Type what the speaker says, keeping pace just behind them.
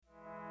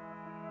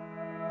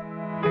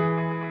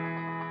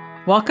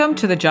Welcome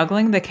to the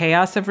Juggling the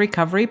Chaos of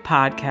Recovery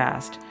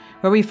podcast,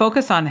 where we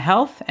focus on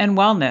health and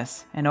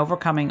wellness and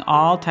overcoming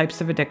all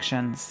types of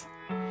addictions.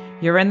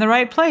 You're in the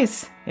right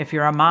place if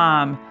you're a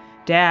mom,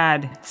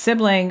 dad,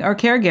 sibling, or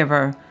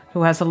caregiver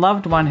who has a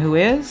loved one who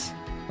is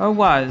or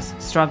was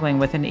struggling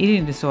with an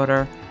eating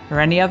disorder or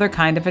any other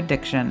kind of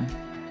addiction.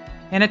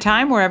 In a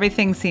time where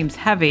everything seems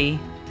heavy,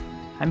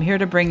 I'm here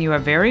to bring you a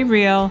very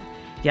real,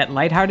 yet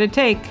lighthearted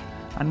take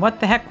on what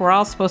the heck we're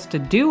all supposed to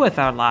do with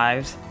our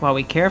lives while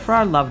we care for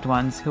our loved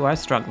ones who are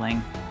struggling.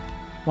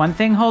 One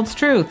thing holds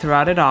true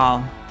throughout it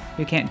all.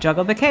 You can't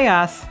juggle the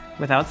chaos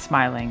without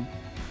smiling.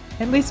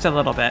 At least a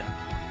little bit.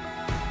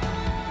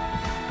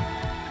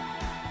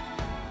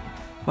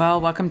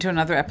 Well, welcome to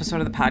another episode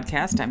of the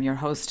podcast. I'm your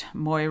host,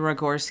 Moira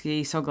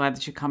Gorski. So glad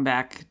that you come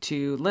back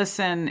to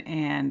listen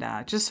and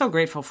just so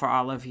grateful for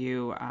all of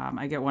you.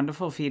 I get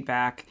wonderful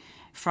feedback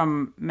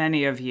from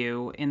many of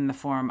you in the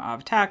form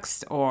of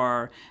text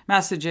or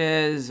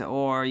messages,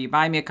 or you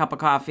buy me a cup of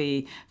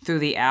coffee through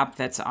the app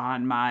that's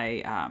on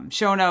my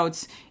show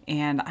notes.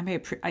 And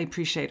I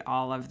appreciate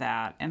all of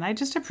that. And I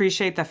just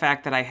appreciate the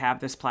fact that I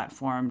have this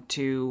platform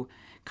to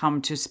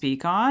come to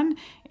speak on,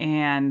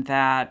 and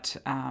that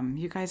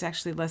you guys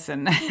actually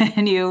listen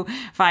and you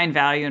find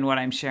value in what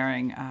I'm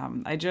sharing.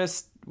 I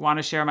just want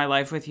to share my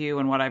life with you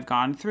and what I've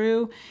gone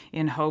through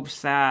in hopes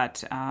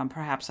that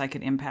perhaps I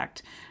could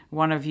impact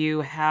one of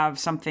you, have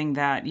something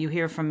that you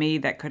hear from me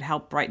that could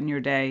help brighten your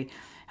day,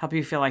 help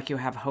you feel like you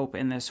have hope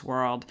in this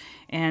world.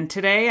 And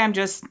today I'm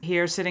just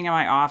here sitting in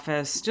my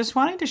office, just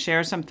wanting to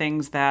share some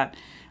things that,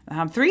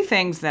 three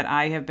things that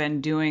I have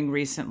been doing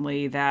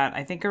recently that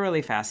I think are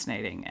really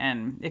fascinating.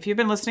 And if you've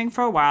been listening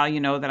for a while, you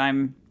know that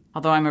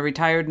although I'm a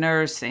retired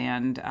nurse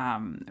and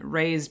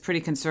raised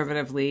pretty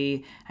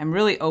conservatively, I'm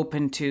really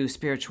open to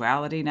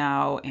spirituality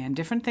now and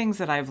different things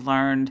that I've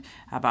learned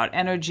about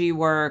energy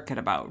work and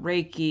about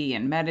Reiki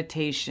and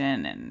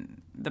meditation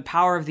and the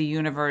power of the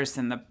universe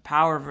and the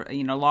power of,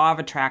 law of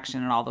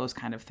attraction and all those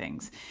kind of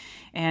things.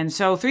 And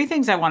so 3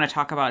 things I want to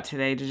talk about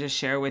today to just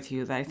share with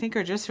you that I think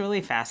are just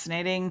really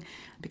fascinating,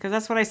 because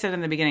that's what I said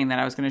in the beginning, that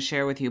I was going to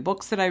share with you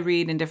books that I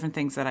read and different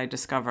things that I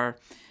discover.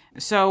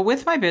 So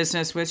with my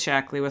business, with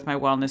Shaklee, with my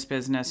wellness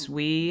business,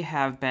 we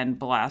have been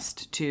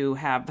blessed to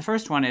have, the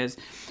first one is,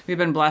 we've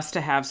been blessed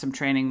to have some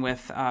training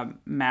with a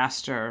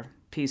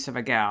masterpiece of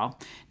a gal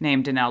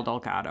named Danelle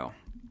Delgado.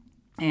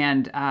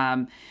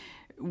 And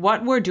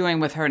what we're doing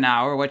with her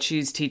now, or what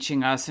she's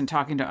teaching us and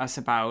talking to us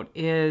about,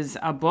 is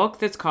a book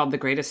that's called The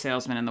Greatest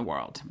Salesman in the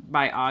World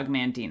by Og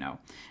Mandino.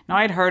 Now,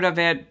 I'd heard of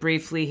it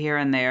briefly here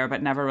and there,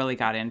 but never really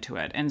got into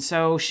it. And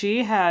so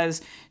she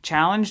has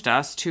challenged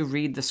us to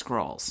read the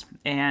scrolls.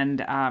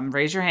 And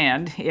raise your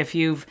hand if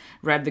you've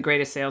read The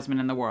Greatest Salesman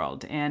in the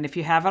World. And if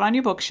you have it on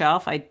your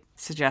bookshelf, I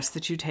suggest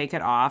that you take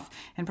it off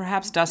and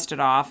perhaps dust it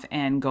off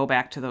and go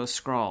back to those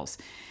scrolls.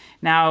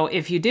 Now,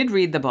 if you did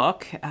read the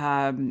book,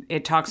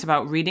 it talks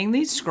about reading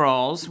these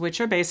scrolls, which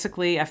are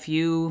basically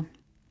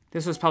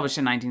this was published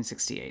in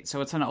 1968,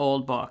 so it's an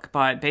old book.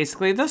 But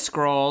basically the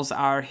scrolls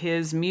are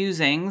his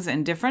musings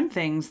and different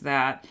things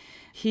that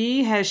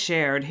he has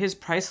shared, his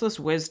priceless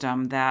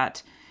wisdom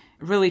that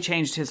really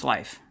changed his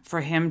life for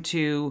him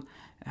to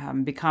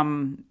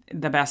become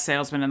the best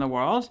salesman in the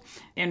world,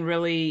 and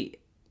really,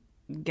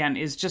 again,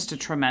 is just a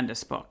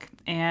tremendous book.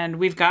 And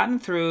we're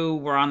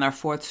on our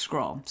 4th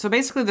scroll. So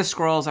basically the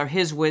scrolls are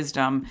his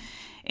wisdom,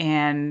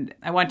 and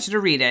I want you to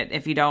read it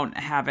if you don't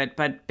have it.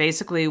 But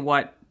basically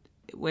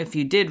if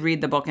you did read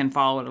the book and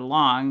follow it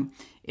along,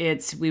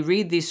 we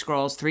read these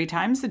scrolls 3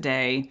 times a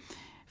day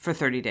for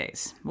 30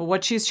 days. Well,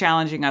 what she's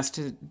challenging us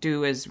to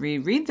do is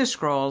reread the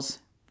scrolls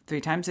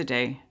 3 times a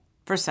day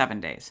for 7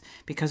 days,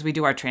 because we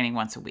do our training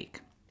once a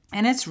week.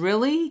 And it's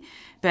really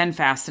been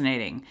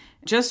fascinating.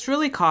 Just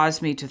really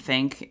caused me to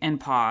think and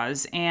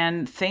pause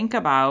and think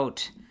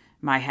about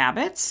my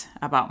habits,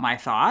 about my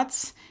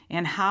thoughts,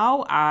 and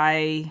how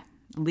I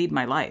lead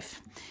my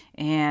life.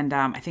 And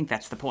I think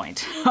that's the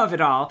point of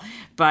it all.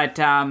 But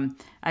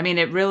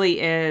it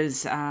really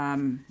is,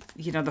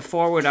 the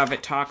foreword of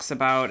it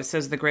it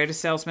says, "The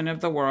Greatest Salesman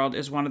of the World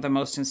is one of the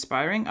most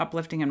inspiring,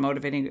 uplifting, and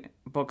motivating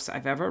books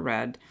I've ever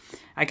read.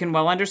 I can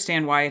well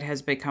understand why it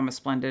has become a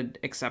splendid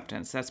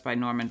acceptance." That's by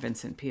Norman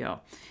Vincent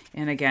Peale.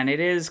 And again, it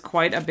is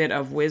quite a bit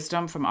of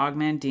wisdom from Og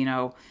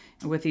Mandino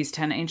with these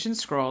 10 ancient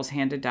scrolls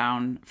handed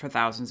down for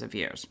thousands of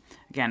years.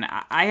 Again,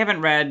 I haven't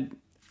read,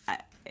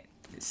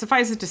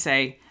 suffice it to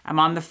say, I'm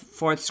on the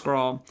 4th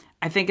scroll.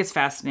 I think it's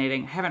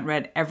fascinating. I haven't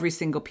read every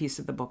single piece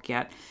of the book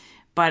yet,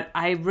 but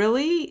I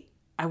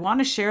want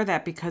to share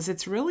that because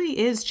it really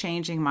is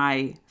changing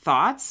my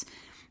thoughts.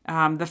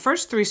 The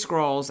first 3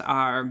 scrolls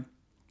are,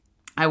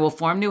 "I will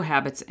form new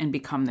habits and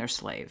become their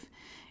slave."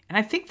 And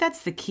I think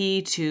that's the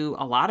key to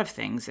a lot of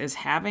things, is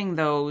having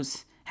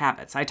those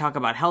habits. I talk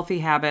about healthy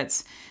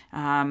habits,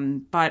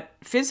 but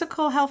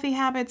physical healthy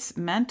habits,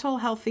 mental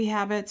healthy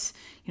habits,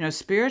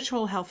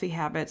 spiritual healthy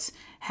habits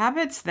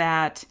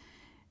that,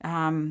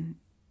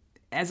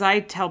 as I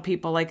tell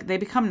people, they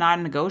become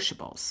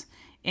non-negotiables.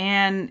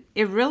 And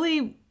it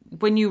really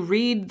when you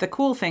read, the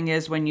cool thing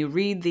is when you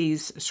read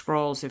these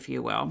scrolls, if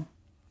you will,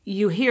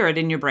 you hear it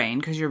in your brain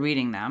because you're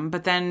reading them,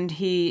 but then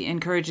he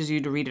encourages you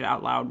to read it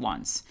out loud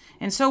once.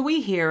 And so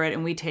we hear it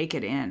and we take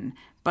it in.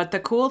 But the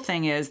cool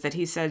thing is that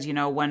he says,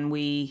 when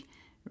we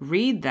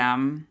read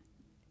them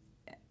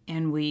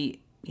and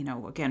we,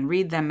 again,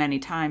 read them many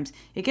times,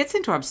 it gets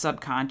into our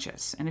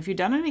subconscious. And if you've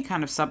done any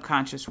kind of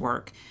subconscious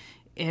work,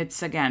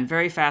 it's, again,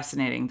 very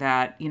fascinating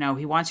that,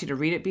 he wants you to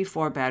read it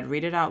before bed,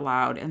 read it out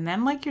loud, and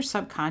then like your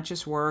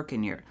subconscious work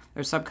and your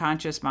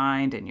subconscious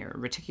mind and your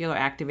reticular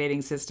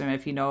activating system,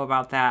 if you know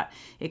about that,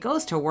 it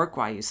goes to work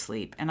while you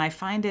sleep. And I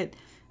find it,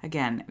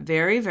 again,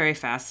 very, very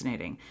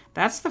fascinating.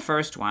 That's the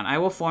first one. I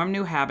will form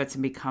new habits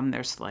and become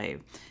their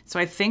slave. So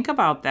I think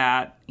about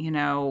that,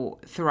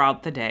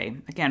 throughout the day.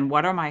 Again,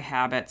 what are my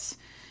habits?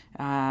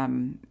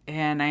 And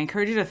I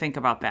encourage you to think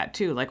about that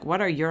too. Like,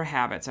 what are your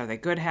habits? Are they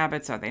good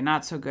habits? Are they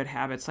not so good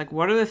habits? Like,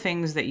 what are the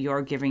things that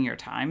you're giving your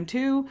time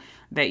to,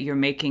 that you're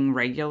making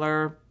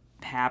regular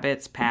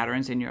habits,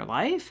 patterns in your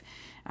life?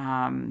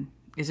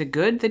 Is it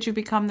good that you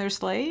become their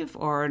slave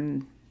or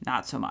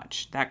not so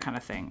much? That kind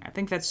of thing. I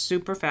think that's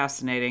super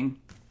fascinating.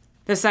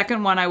 The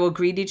second one, I will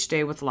greet each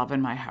day with love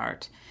in my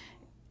heart.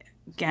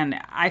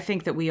 Again, I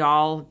think that we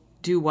all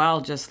do well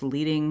just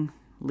leading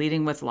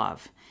with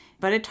love.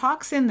 But it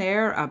talks in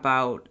there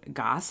about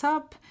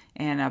gossip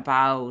and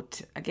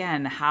about,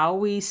 again, how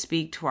we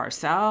speak to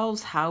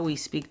ourselves, how we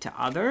speak to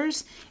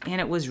others. And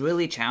it was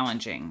really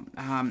challenging.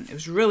 It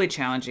was really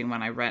challenging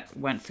when I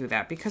went through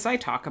that, because I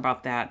talk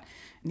about that,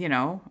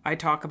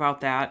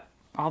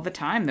 all the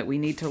time, that we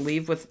need to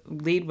lead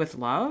with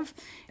love.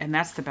 And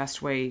that's the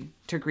best way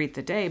to greet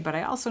the day. But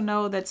I also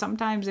know that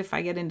sometimes if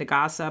I get into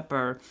gossip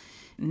or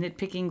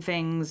nitpicking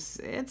things,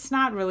 it's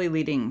not really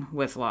leading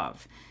with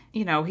love.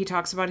 He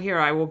talks about here,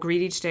 I will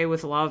greet each day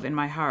with love in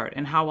my heart.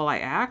 And how will I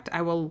act?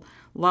 I will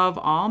love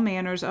all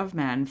manners of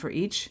men, for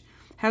each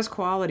has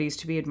qualities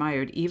to be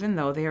admired, even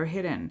though they are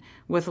hidden.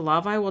 With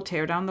love I will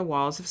tear down the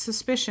walls of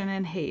suspicion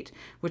and hate,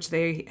 which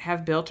they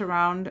have built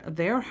around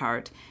their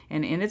heart,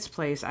 and in its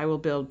place I will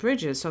build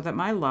bridges so that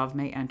my love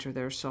may enter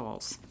their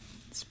souls.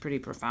 It's pretty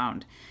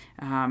profound.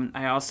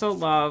 I also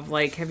love,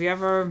 have you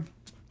ever,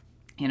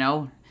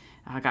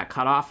 got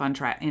cut off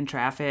in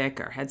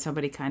traffic, or had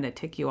somebody kind of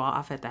tick you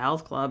off at the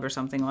health club or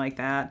something like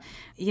that?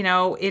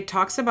 It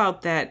talks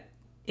about that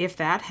if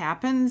that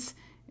happens,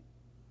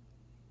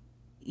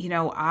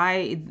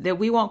 that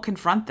we won't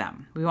confront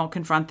them. We won't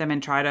confront them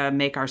and try to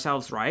make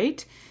ourselves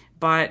right.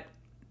 But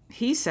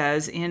he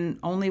says, in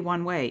only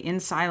one way, in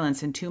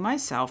silence and to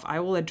myself, I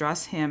will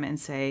address him and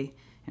say,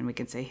 and we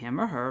can say him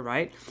or her,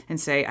 right? And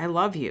say, I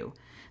love you.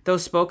 Though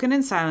spoken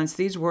in silence,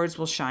 these words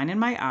will shine in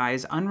my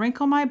eyes,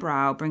 unwrinkle my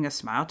brow, bring a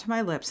smile to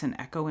my lips, and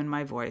echo in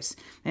my voice,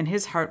 and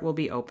his heart will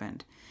be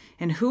opened.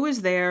 And who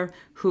is there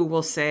who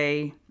will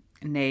say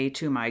nay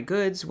to my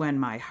goods when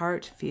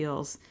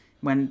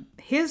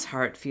his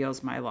heart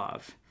feels my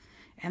love?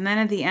 And then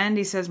at the end,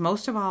 he says,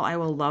 most of all, I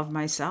will love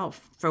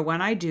myself. For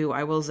when I do,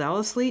 I will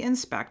zealously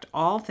inspect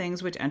all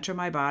things which enter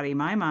my body,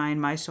 my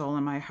mind, my soul,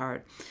 and my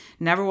heart.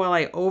 Never will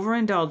I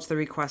overindulge the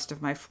request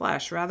of my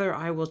flesh. Rather,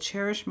 I will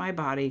cherish my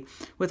body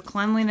with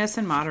cleanliness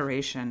and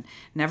moderation.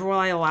 Never will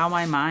I allow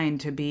my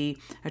mind to be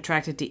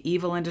attracted to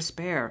evil and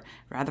despair.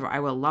 Rather, I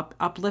will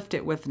uplift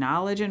it with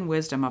knowledge and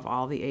wisdom of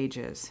all the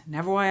ages.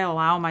 Never will I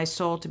allow my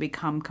soul to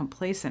become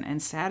complacent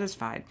and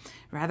satisfied.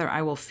 Rather,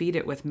 I will feed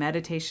it with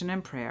meditation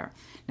and prayer.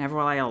 Never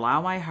will I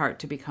allow my heart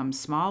to become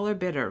small or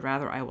bitter.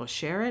 Rather, I will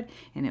share it,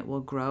 and it will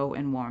grow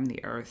and warm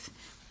the earth.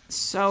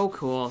 So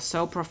cool,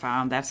 so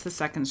profound. That's the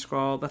second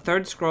scroll. The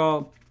third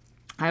scroll,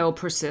 I will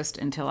persist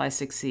until I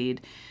succeed.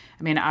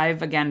 I mean,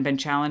 I've, again, been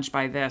challenged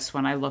by this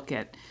when I look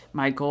at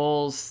my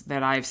goals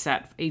that I've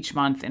set each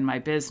month in my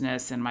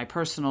business and my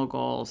personal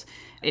goals.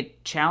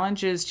 It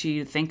challenges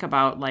you to think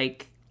about,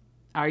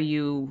 are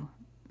you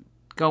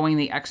going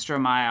the extra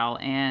mile?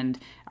 And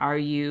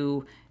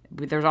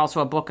there's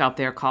also a book out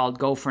there called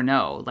Go for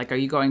No. Are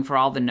you going for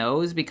all the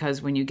no's?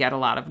 Because when you get a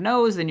lot of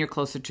no's, then you're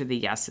closer to the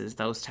yeses,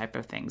 those type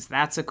of things.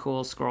 That's a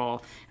cool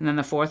scroll. And then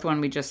the fourth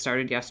one we just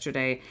started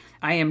yesterday,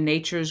 I am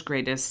nature's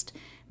greatest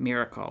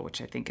miracle,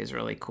 which I think is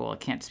really cool. I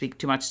can't speak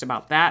too much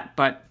about that,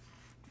 but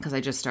because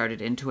I just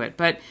started into it.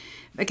 But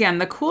again,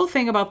 the cool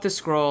thing about the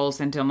scrolls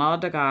and Dilma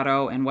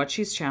Delgado and what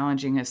she's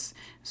challenging us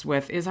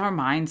with is our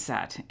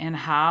mindset and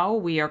how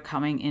we are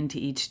coming into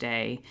each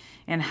day,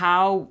 and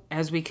how,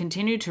 as we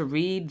continue to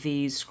read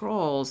these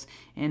scrolls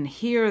and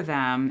hear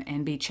them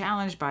and be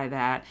challenged by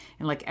that,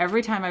 and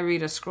every time I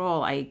read a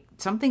scroll,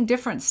 something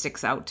different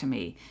sticks out to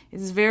me.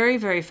 It's very,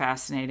 very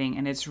fascinating,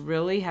 and it's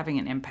really having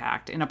an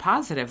impact in a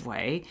positive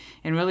way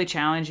and really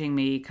challenging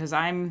me, because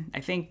I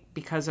think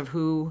because of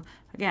who,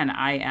 again,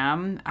 I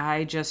am,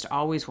 I just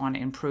always want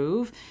to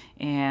improve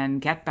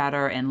and get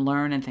better and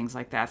learn and things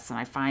like that. So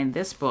I find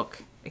this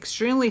book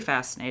extremely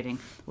fascinating.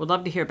 Would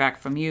love to hear back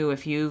from you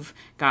if you've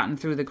gotten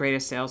through The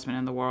Greatest Salesman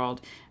in the World,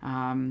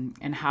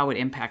 and how it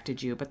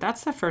impacted you. But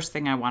that's the first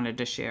thing I wanted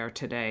to share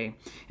today.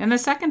 And the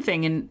second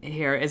thing in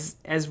here is,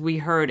 as we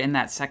heard in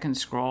that second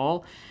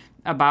scroll,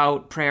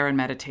 about prayer and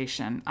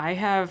meditation. I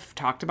have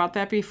talked about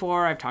that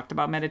before. I've talked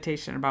about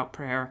meditation, about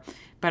prayer,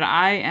 but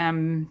I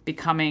am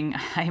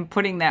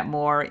putting that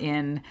more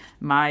in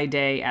my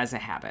day as a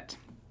habit.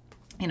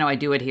 I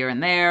do it here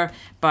and there,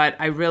 but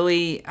I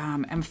really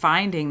am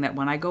finding that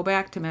when I go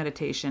back to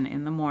meditation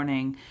in the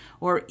morning,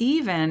 or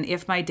even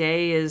if my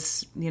day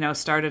is,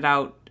 started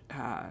out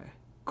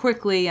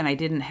quickly and I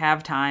didn't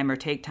have time or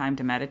take time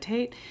to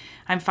meditate,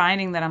 I'm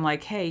finding that I'm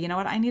like, hey, you know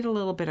what? I need a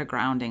little bit of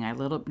grounding.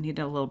 Need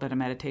a little bit of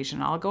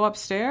meditation. I'll go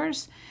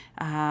upstairs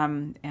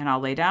and I'll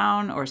lay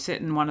down or sit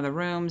in one of the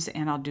rooms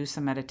and I'll do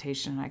some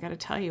meditation. And I got to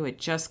tell you, it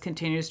just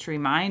continues to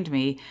remind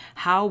me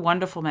how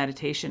wonderful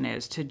meditation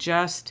is, to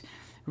just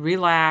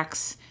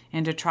relax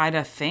and to try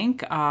to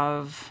think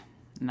of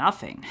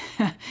nothing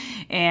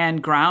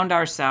and ground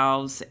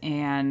ourselves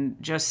and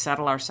just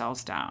settle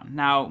ourselves down.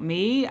 Now,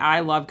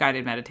 I love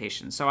guided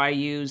meditation. So I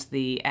use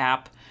the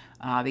app,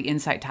 the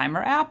Insight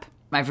Timer app.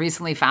 I've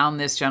recently found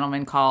this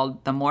gentleman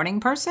called The Morning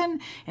Person,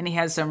 and he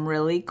has some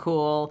really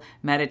cool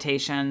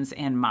meditations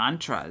and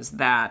mantras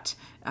that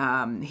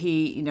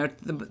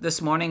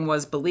this morning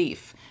was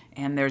belief,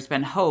 and there's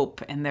been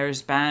hope, and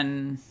there's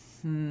been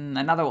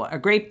another one, a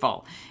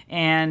grateful,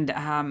 and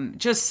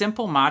just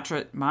simple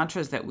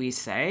mantras that we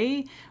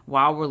say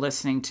while we're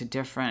listening to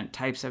different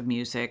types of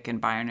music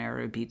and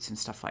binaural beats and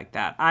stuff like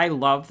that. I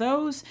love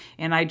those,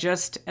 and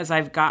as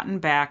I've gotten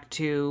back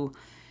to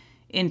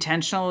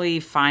intentionally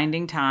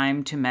finding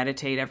time to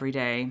meditate every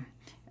day,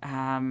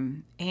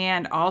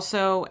 and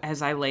also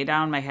as I lay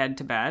down my head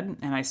to bed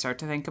and I start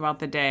to think about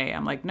the day,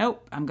 I'm like,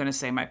 nope, I'm going to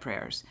say my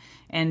prayers,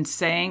 and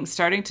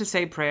starting to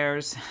say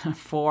prayers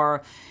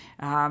for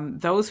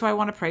those who I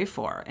want to pray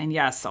for. And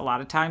yes, a lot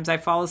of times I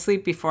fall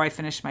asleep before I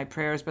finish my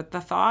prayers, but the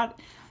thought,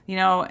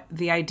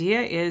 the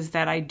idea is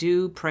that I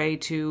do pray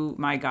to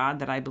my God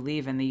that I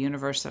believe in, the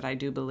universe that I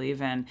do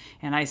believe in,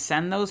 and I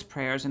send those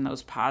prayers and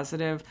those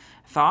positive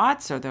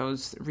thoughts or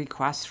those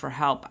requests for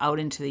help out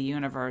into the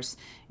universe,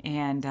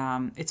 and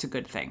it's a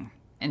good thing.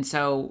 And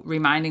so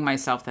reminding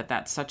myself that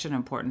that's such an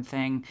important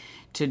thing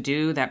to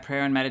do, that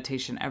prayer and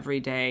meditation every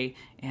day.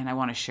 And I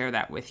want to share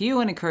that with you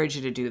and encourage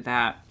you to do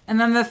that. And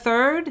then the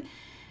third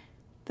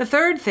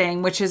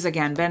thing, which has,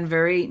 again, been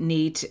very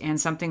neat and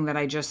something that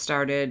I just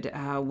started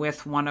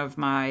with one of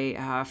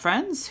my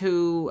friends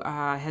who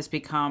has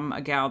become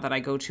a gal that I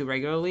go to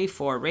regularly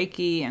for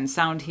Reiki and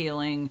sound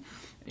healing.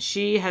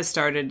 She has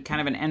started kind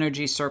of an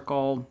energy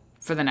circle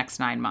for the next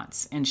 9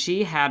 months. And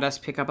she had us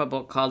pick up a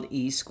book called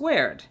E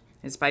Squared.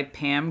 It's by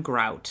Pam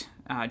Grout,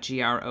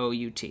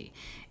 Grout.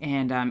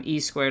 And E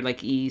squared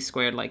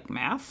like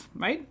math,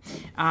 right?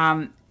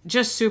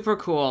 Just super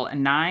cool.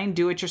 And 9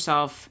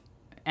 do-it-yourself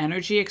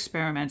energy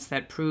experiments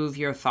that prove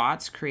your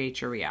thoughts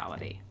create your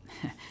reality.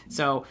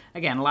 So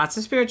again, lots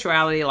of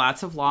spirituality,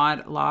 lots of law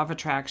of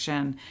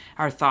attraction.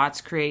 Our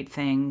thoughts create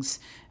things,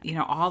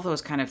 all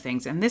those kind of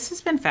things. And this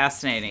has been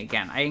fascinating.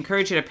 Again, I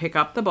encourage you to pick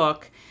up the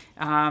book.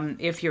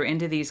 If you're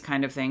into these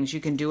kind of things, you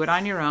can do it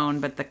on your own.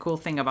 But the cool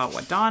thing about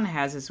what Dawn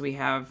has is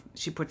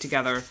she put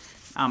together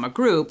a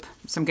group.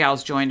 Some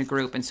gals joined a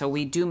group. And so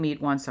we do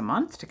meet once a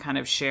month to kind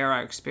of share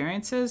our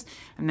experiences.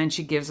 And then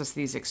she gives us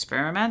these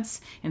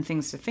experiments and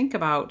things to think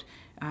about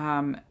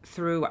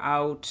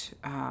throughout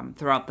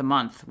the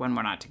month when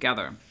we're not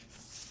together.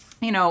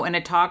 And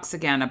it talks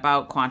again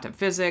about quantum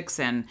physics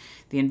and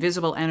the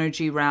invisible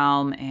energy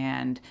realm.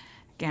 And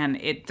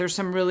again, there's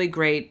some really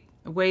great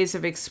ways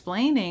of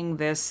explaining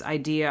this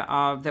idea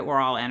of that we're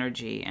all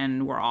energy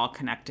and we're all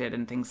connected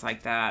and things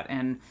like that.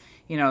 And,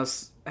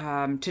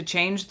 to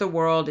change the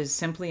world is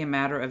simply a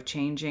matter of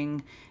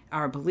changing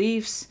our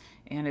beliefs.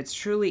 And it's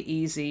truly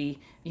easy.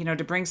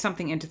 To bring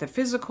something into the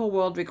physical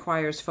world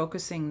requires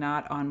focusing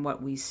not on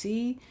what we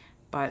see,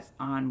 but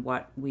on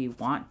what we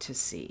want to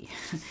see.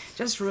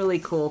 Just really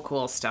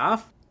cool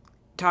stuff.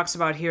 Talks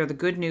about here, the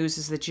good news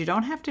is that you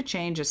don't have to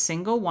change a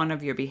single one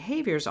of your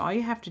behaviors. All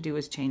you have to do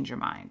is change your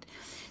mind.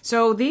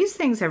 So these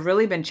things have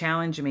really been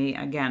challenging me,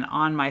 again,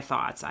 on my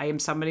thoughts. I am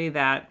somebody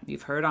that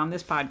you've heard on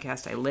this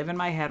podcast. I live in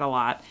my head a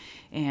lot,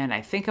 and I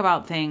think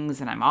about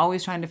things, and I'm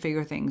always trying to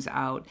figure things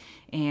out.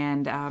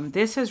 And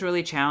this has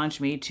really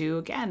challenged me to,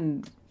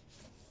 again,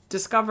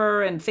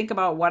 discover and think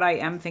about what I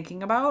am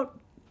thinking about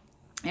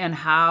and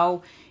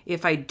how,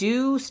 if I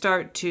do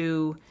start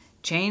to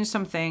change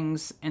some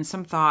things and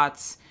some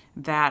thoughts,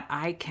 that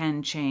I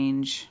can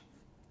change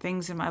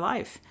things in my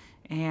life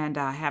and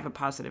have a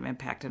positive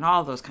impact and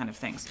all those kind of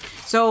things.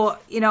 So,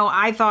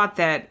 I thought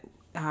that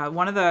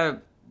one of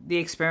the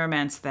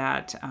experiments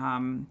that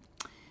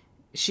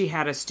she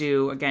had us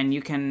do, again,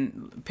 you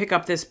can pick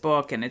up this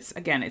book, and it's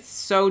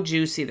so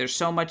juicy. There's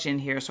so much in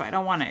here. So I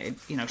don't want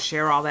to,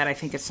 share all that. I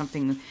think it's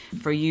something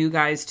for you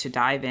guys to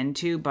dive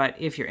into. But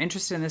if you're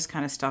interested in this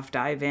kind of stuff,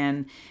 dive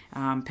in,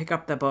 pick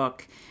up the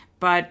book.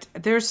 But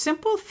there's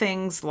simple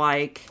things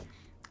like,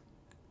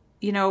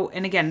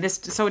 and again,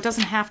 so it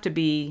doesn't have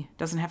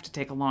to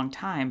take a long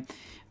time,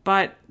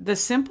 but the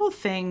simple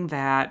thing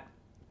that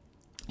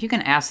you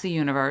can ask the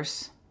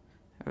universe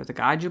or the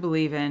God you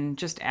believe in,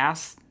 just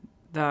ask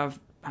I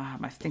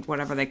think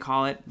whatever they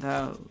call it,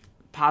 the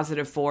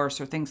positive force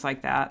or things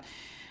like that.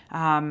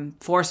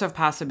 Force of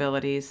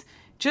possibilities.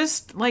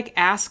 Just like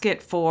ask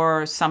it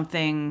for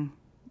something,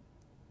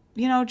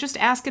 just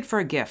ask it for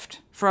a gift,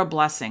 for a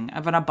blessing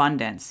of an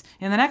abundance.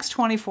 In the next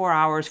 24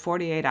 hours,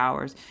 48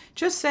 hours,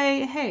 just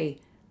say, hey,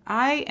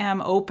 I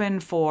am open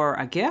for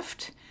a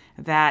gift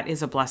that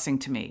is a blessing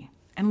to me.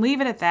 And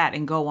leave it at that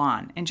and go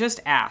on and just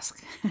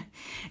ask.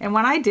 And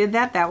when I did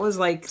that, that was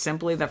like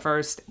simply the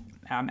first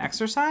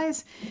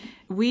exercise.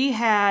 We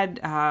had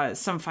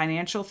some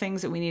financial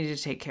things that we needed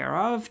to take care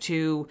of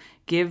to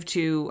give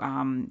to,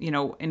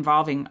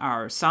 involving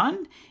our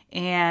son.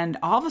 And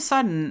all of a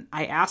sudden,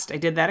 I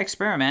did that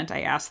experiment.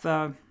 I asked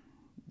the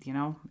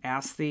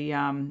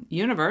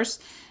universe,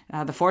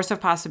 the force of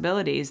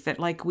possibilities, that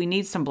like we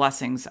need some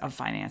blessings of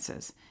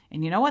finances.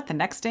 And you know what? The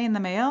next day in the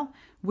mail,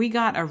 we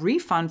got a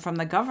refund from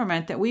the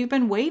government that we've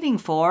been waiting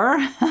for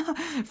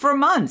for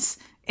months.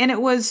 And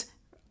it was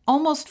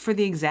almost for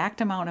the exact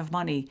amount of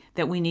money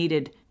that we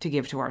needed to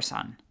give to our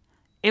son.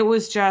 It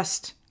was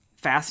just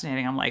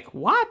fascinating. I'm like,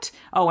 what?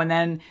 Oh, and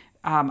then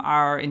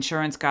our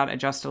insurance got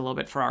adjusted a little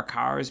bit for our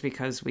cars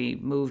because we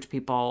moved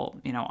people,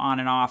 on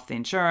and off the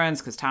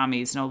insurance because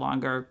Tommy's no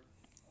longer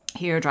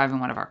here driving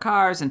one of our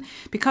cars. And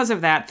because of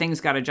that, things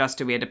got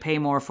adjusted. We had to pay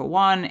more for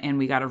one and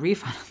we got a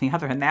refund on the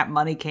other. And that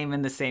money came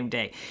in the same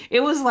day. It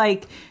was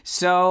like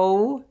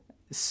so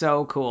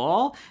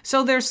cool.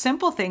 So there's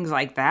simple things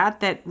like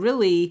that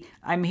really,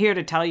 I'm here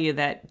to tell you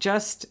that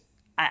just,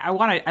 I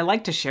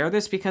like to share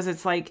this because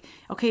it's like,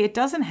 okay, it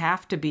doesn't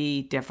have to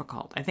be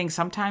difficult. I think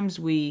sometimes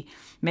we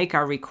make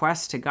our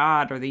requests to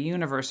God or the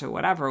universe or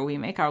whatever, we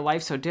make our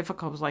life so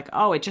difficult. It's like,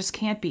 oh, it just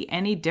can't be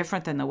any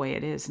different than the way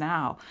it is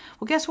now.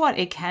 Well, guess what?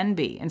 It can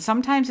be. And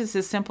sometimes it's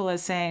as simple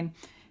as saying,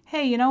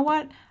 hey, you know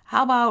what?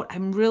 How about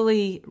I'm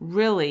really,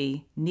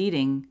 really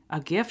needing a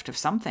gift of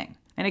something?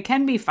 And it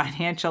can be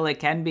financial, it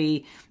can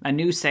be a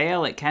new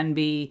sale, it can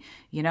be,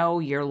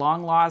 your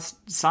long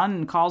lost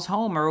son calls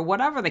home or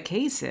whatever the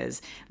case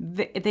is.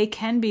 They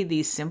can be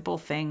these simple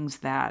things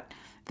that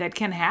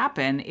can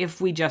happen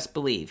if we just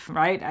believe,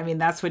 right? I mean,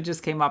 that's what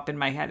just came up in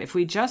my head. If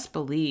we just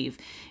believe,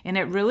 and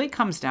it really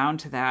comes down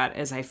to that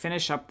as I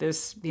finish up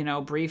this,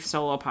 brief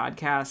solo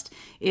podcast,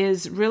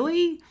 is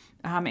really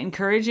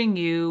encouraging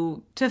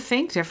you to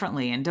think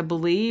differently and to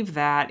believe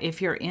that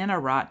if you're in a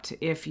rut,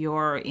 if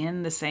you're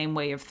in the same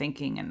way of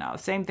thinking and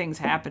same things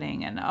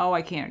happening and,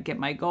 I can't get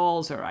my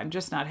goals or I'm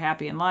just not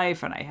happy in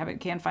life and I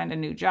can't find a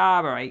new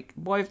job or a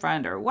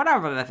boyfriend or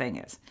whatever the thing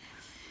is,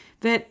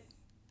 that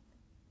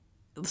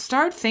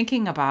start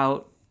thinking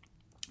about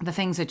the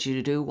things that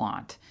you do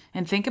want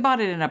and think about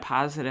it in a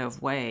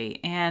positive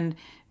way. And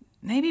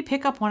maybe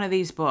pick up one of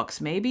these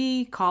books.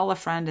 Maybe call a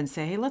friend and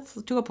say, hey, let's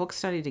do a book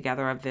study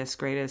together of this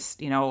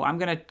greatest, I'm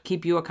going to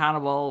keep you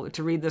accountable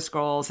to read the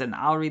scrolls and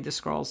I'll read the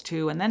scrolls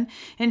too.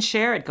 And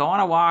share it. Go on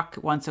a walk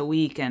once a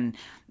week and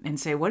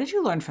say, what did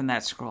you learn from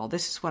that scroll?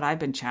 This is what I've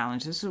been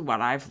challenged. This is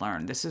what I've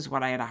learned. This is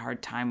what I had a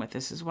hard time with.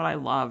 This is what I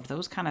loved.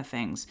 Those kind of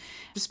things.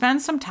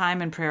 Spend some time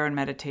in prayer and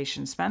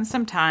meditation. Spend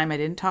some time. I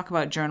didn't talk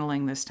about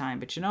journaling this time,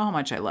 but you know how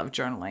much I love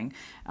journaling.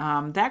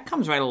 That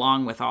comes right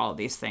along with all of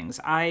these things.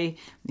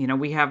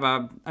 We have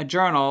a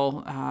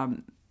journal,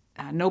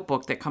 a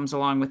notebook that comes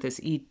along with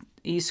this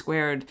E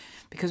squared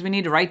because we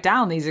need to write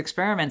down these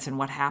experiments and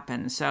what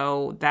happened.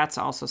 So that's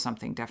also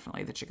something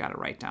definitely that you got to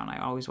write down.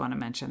 I always want to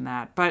mention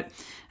that. But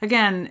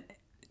again,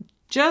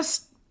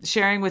 just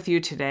sharing with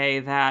you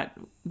today that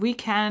we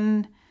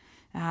can,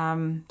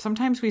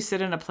 sometimes we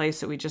sit in a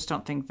place that we just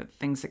don't think that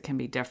things that can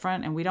be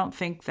different. And we don't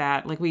think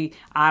that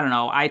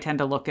I tend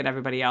to look at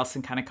everybody else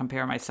and kind of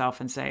compare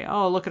myself and say,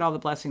 oh, look at all the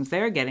blessings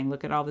they're getting.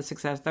 Look at all the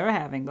success they're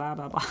having, blah,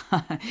 blah,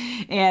 blah.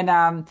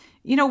 And,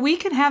 we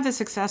can have the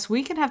success.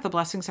 We can have the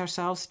blessings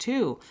ourselves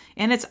too.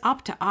 And it's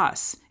up to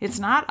us. It's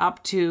not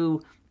up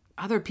to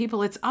other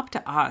people. It's up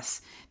to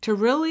us to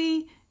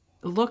really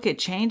look at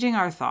changing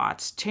our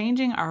thoughts,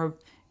 changing our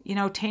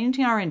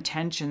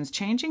intentions,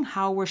 changing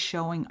how we're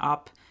showing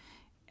up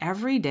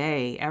every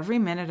day, every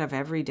minute of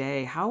every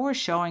day, how we're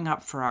showing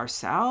up for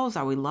ourselves.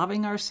 Are we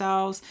loving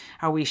ourselves?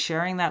 Are we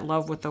sharing that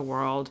love with the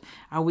world?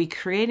 Are we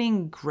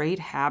creating great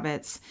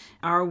habits?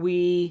 Are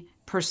we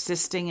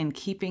persisting and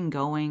keeping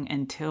going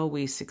until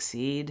we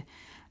succeed?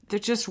 They're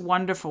just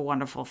wonderful,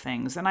 wonderful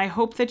things. And I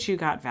hope that you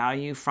got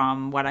value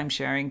from what I'm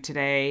sharing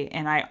today.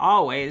 And I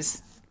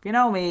always, you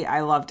know me,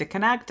 I love to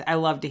connect. I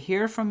love to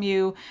hear from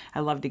you.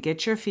 I love to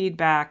get your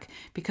feedback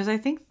because I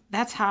think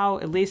that's how,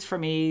 at least for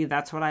me,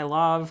 that's what I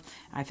love.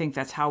 I think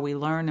that's how we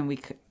learn and we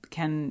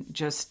can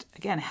just,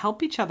 again,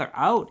 help each other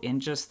out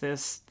in just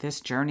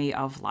this journey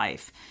of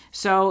life.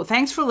 So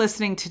thanks for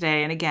listening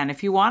today. And again,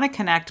 if you want to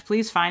connect,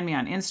 please find me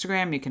on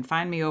Instagram. You can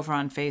find me over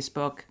on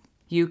Facebook.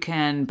 You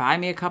can buy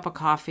me a cup of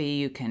coffee.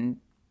 You can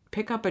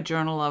pick up a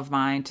journal of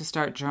mine, to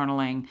start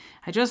journaling.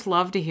 I just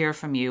love to hear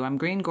from you. I'm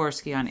Green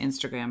Gorski on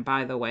Instagram,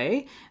 by the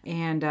way.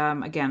 And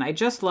again, I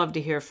just love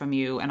to hear from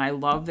you. And I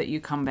love that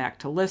you come back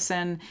to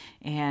listen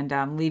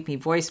and leave me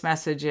voice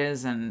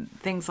messages and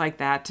things like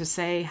that to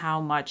say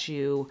how much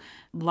you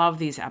love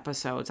these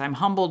episodes. I'm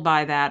humbled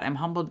by that. I'm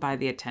humbled by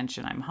the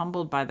attention. I'm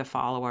humbled by the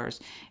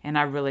followers. And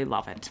I really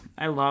love it.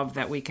 I love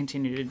that we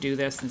continue to do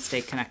this and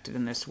stay connected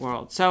in this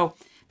world. So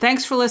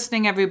thanks for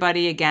listening,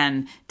 everybody.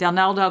 Again,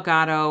 Delnell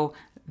Delgado,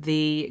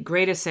 the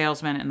greatest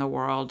salesman in the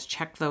world.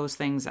 Check those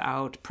things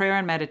out. Prayer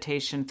and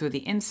meditation through the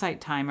Insight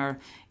Timer,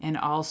 and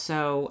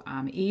also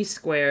E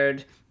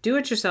Squared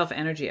do-it-yourself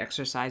energy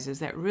exercises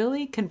that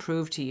really can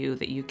prove to you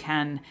that you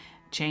can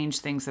change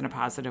things in a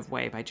positive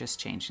way by just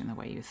changing the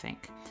way you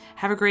think.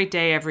 Have a great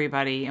day,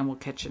 everybody, and we'll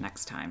catch you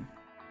next time.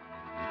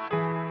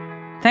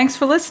 Thanks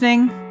for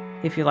listening.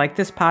 If you like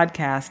this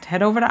podcast,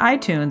 head over to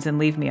iTunes and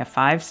leave me a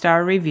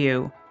 5-star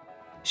review.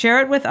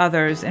 Share it with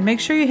others, and make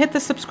sure you hit the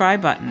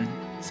subscribe button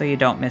so you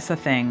don't miss a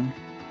thing.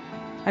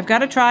 I've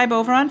got a tribe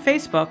over on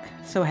Facebook,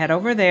 so head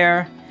over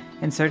there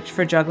and search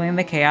for Juggling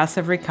the Chaos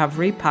of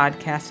Recovery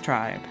Podcast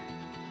Tribe.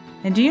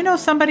 And do you know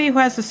somebody who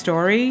has a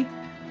story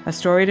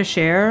to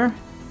share,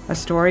 a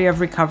story of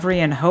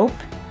recovery and hope?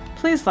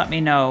 Please let me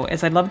know,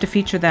 as I'd love to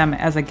feature them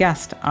as a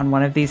guest on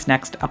one of these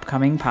next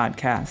upcoming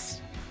podcasts.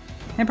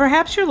 And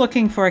perhaps you're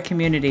looking for a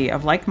community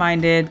of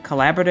like-minded,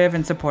 collaborative,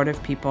 and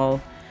supportive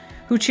people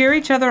who cheer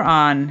each other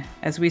on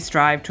as we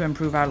strive to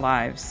improve our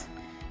lives.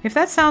 If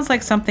that sounds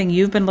like something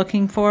you've been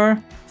looking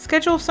for,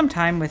 schedule some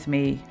time with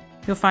me.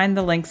 You'll find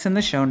the links in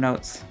the show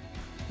notes.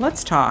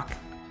 Let's talk,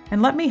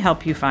 and let me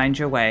help you find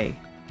your way.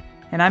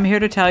 And I'm here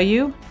to tell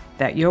you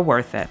that you're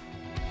worth it.